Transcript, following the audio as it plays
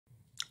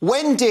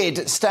When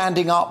did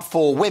standing up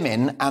for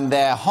women and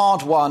their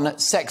hard-won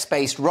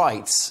sex-based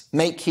rights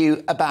make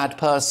you a bad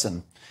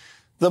person?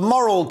 The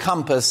moral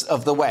compass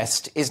of the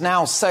West is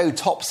now so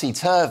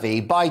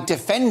topsy-turvy. By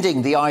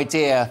defending the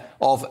idea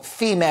of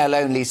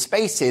female-only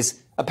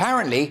spaces,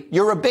 apparently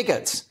you're a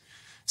bigot.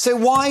 So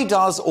why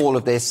does all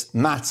of this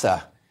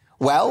matter?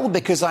 Well,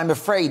 because I'm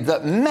afraid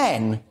that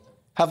men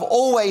have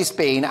always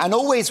been and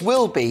always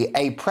will be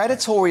a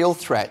predatorial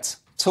threat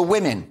to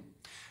women.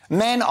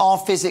 Men are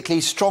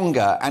physically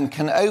stronger and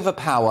can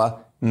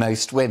overpower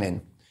most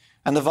women.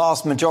 And the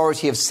vast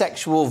majority of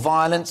sexual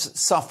violence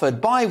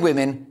suffered by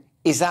women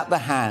is at the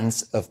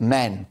hands of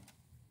men.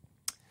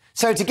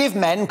 So to give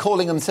men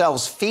calling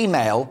themselves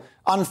female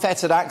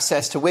unfettered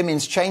access to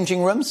women's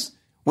changing rooms,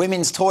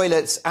 women's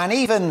toilets, and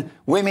even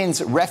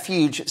women's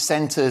refuge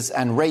centres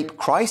and rape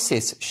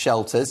crisis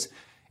shelters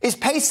is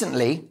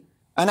patently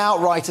an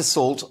outright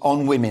assault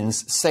on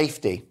women's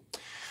safety.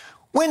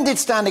 When did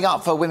standing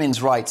up for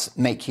women's rights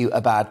make you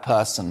a bad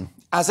person?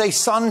 As a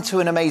son to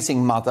an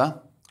amazing mother,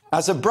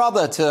 as a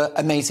brother to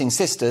amazing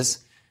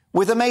sisters,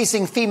 with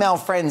amazing female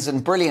friends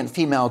and brilliant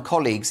female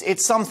colleagues,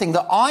 it's something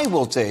that I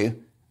will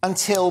do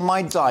until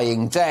my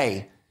dying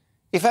day.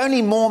 If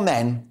only more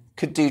men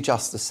could do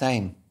just the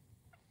same.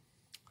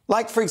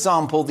 Like, for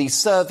example, the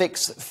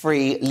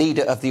cervix-free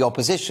leader of the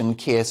opposition,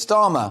 Keir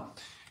Starmer,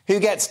 who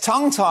gets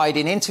tongue-tied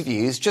in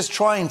interviews just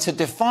trying to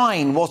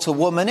define what a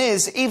woman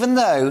is, even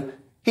though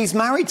he's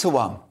married to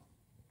one.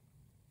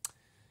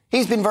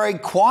 He's been very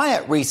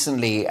quiet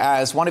recently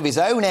as one of his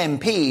own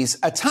MPs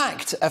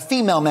attacked a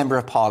female member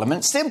of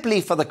parliament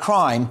simply for the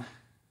crime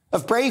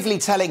of bravely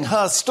telling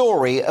her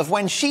story of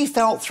when she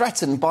felt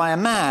threatened by a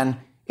man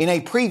in a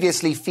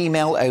previously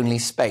female-only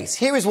space.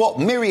 Here is what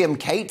Miriam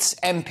Cates,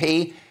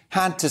 MP,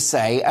 had to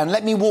say, and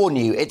let me warn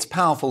you, it's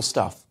powerful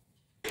stuff.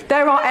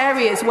 There are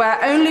areas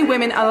where only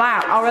women are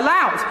allowed.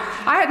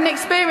 I had an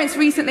experience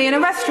recently in a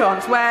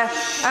restaurant where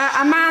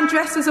a man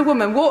dressed as a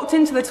woman walked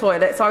into the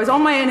toilet. So I was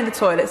on my own in the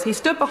toilets. He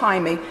stood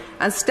behind me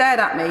and stared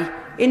at me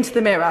into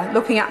the mirror,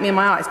 looking at me in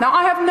my eyes. Now,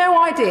 I have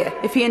no idea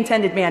if he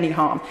intended me any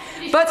harm.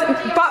 But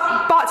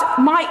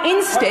my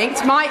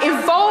instinct, my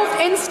evolved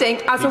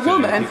instinct as a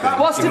woman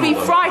was to be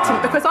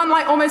frightened because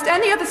unlike almost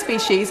any other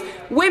species,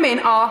 women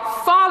are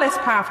far less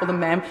powerful than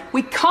men.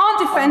 We can't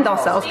defend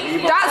ourselves.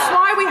 That's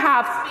why we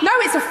have... No,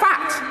 it's a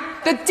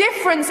fact. The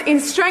difference in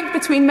strength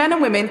between men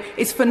and women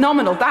is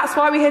phenomenal. That's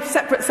why we have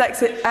separate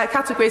sex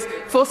categories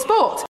for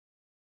sport.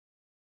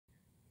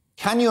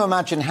 Can you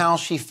imagine how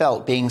she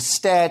felt being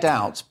stared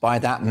out by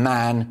that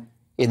man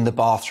in the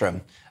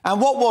bathroom?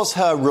 And what was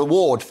her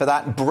reward for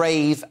that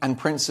brave and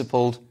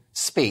principled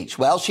speech?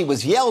 Well, she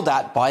was yelled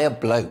at by a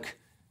bloke.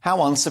 How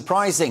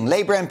unsurprising.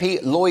 Labour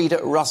MP Lloyd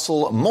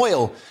Russell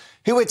Moyle,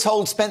 who we're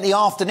told spent the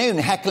afternoon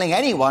heckling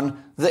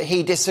anyone that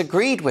he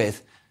disagreed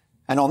with.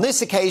 And on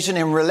this occasion,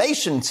 in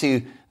relation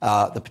to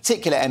the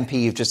particular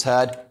MP you've just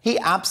heard, he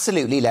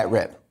absolutely let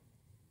rip.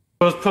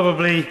 It was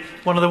probably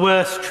one of the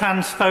worst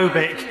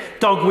transphobic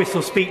dog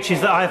whistle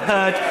speeches that I've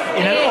heard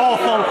in an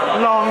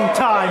awful long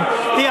time.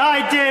 The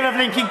idea of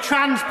linking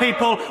trans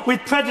people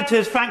with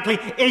predators, frankly,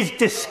 is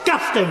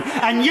disgusting,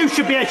 and you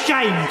should be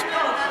ashamed.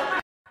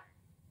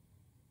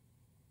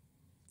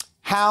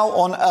 How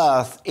on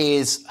earth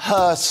is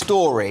her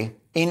story,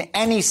 in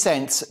any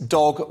sense,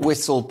 dog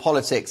whistle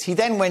politics? He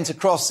then went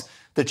across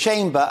the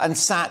chamber and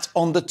sat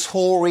on the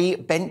Tory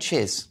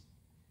benches.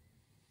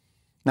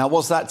 Now,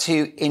 was that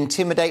to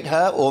intimidate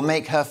her or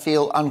make her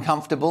feel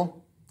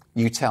uncomfortable?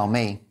 You tell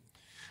me.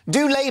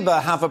 Do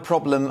Labour have a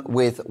problem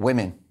with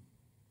women?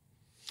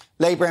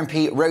 Labour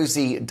MP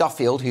Rosie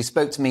Duffield, who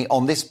spoke to me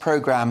on this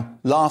programme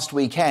last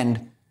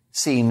weekend,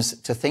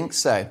 seems to think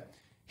so.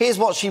 Here's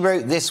what she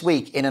wrote this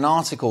week in an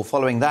article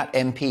following that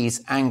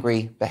MP's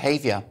angry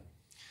behaviour.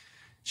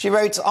 She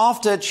wrote,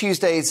 after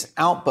Tuesday's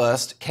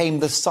outburst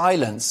came the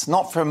silence,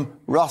 not from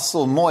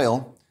Russell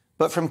Moyle,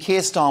 but from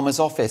Keir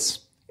Starmer's office.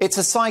 It's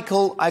a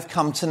cycle I've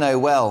come to know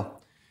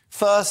well.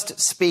 First,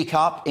 speak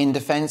up in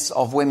defence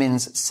of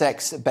women's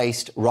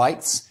sex-based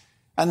rights,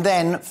 and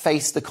then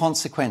face the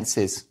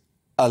consequences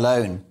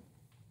alone.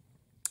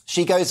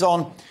 She goes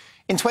on,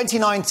 in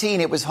 2019,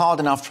 it was hard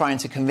enough trying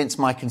to convince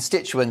my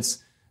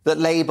constituents that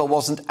Labour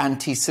wasn't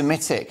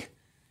anti-Semitic.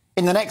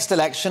 In the next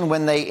election,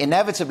 when they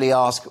inevitably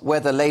ask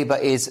whether Labour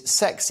is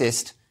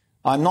sexist,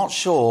 I'm not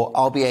sure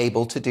I'll be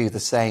able to do the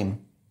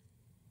same.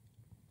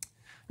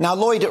 Now,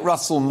 Lloyd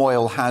Russell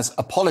Moyle has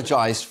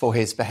apologised for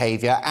his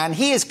behaviour, and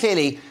he is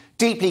clearly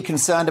deeply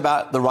concerned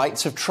about the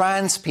rights of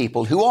trans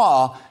people, who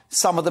are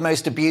some of the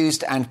most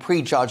abused and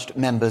prejudged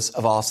members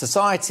of our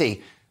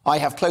society. I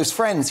have close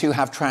friends who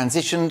have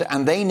transitioned,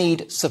 and they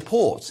need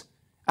support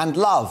and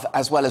love,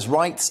 as well as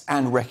rights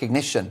and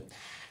recognition.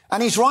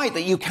 And he's right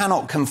that you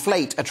cannot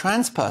conflate a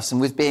trans person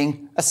with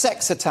being a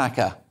sex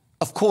attacker.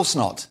 Of course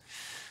not.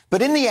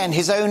 But in the end,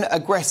 his own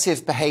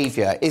aggressive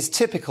behaviour is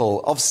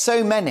typical of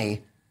so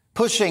many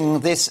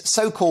pushing this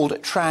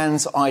so-called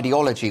trans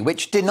ideology,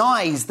 which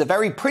denies the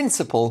very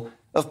principle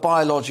of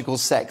biological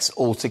sex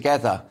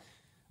altogether.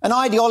 An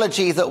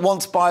ideology that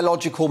wants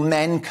biological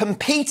men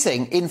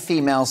competing in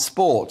female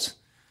sport,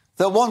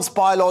 that wants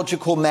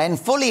biological men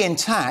fully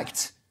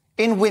intact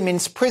in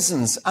women's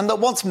prisons, and that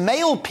wants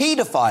male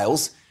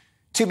paedophiles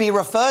to be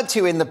referred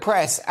to in the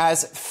press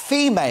as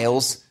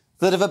females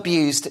that have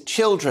abused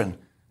children.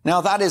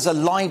 Now, that is a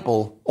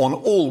libel on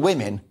all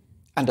women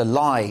and a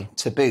lie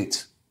to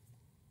boot.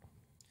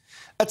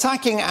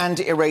 Attacking and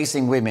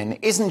erasing women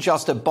isn't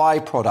just a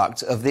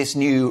byproduct of this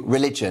new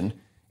religion,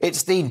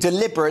 it's the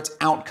deliberate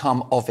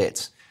outcome of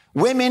it.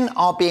 Women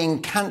are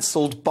being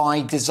cancelled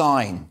by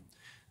design.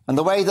 And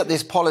the way that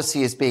this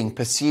policy is being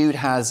pursued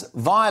has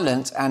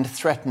violent and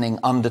threatening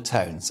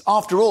undertones.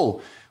 After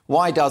all,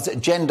 why does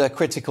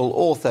gender-critical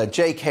author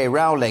J.K.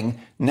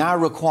 Rowling now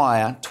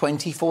require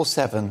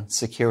 24/7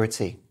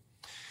 security?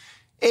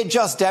 It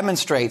just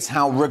demonstrates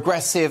how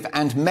regressive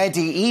and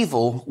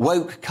medieval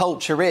woke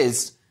culture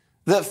is,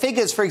 that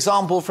figures, for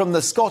example, from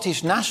the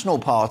Scottish National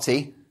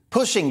Party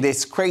pushing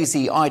this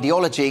crazy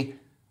ideology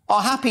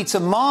are happy to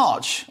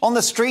march on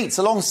the streets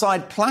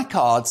alongside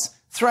placards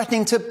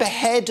threatening to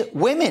behead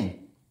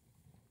women.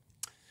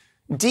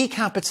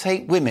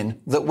 Decapitate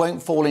women that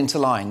won't fall into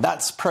line.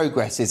 That's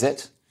progress, is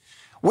it?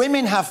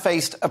 Women have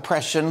faced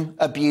oppression,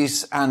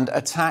 abuse and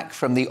attack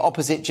from the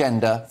opposite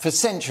gender for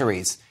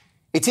centuries.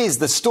 It is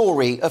the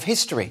story of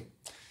history.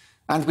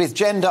 And with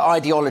gender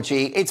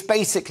ideology, it's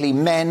basically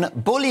men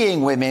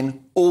bullying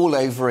women all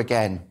over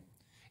again.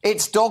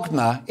 It's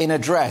dogma in a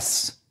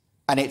dress,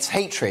 and it's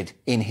hatred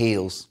in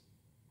heels.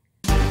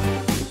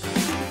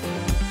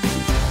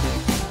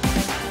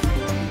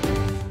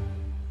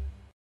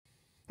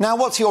 Now,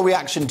 what's your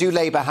reaction? Do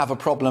Labour have a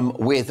problem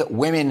with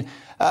women?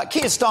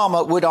 Keir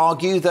Starmer would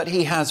argue that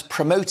he has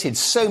promoted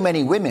so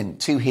many women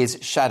to his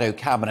shadow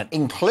cabinet,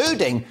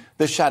 including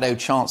the shadow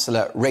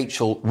Chancellor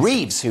Rachel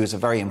Reeves, who is a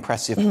very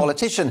impressive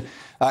politician.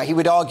 He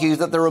would argue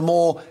that there are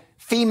more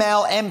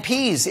female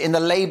MPs in the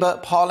Labour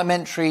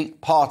parliamentary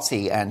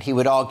party, and he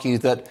would argue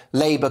that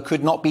Labour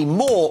could not be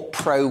more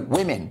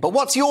pro-women. But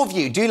what's your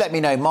view? Do let me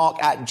know,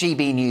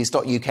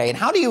 mark@gbnews.uk. And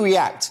how do you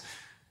react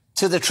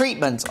to the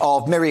treatment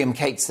of Miriam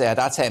Cateshead,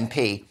 that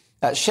MP,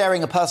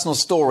 sharing a personal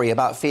story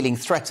about feeling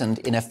threatened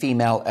in a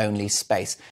female-only space?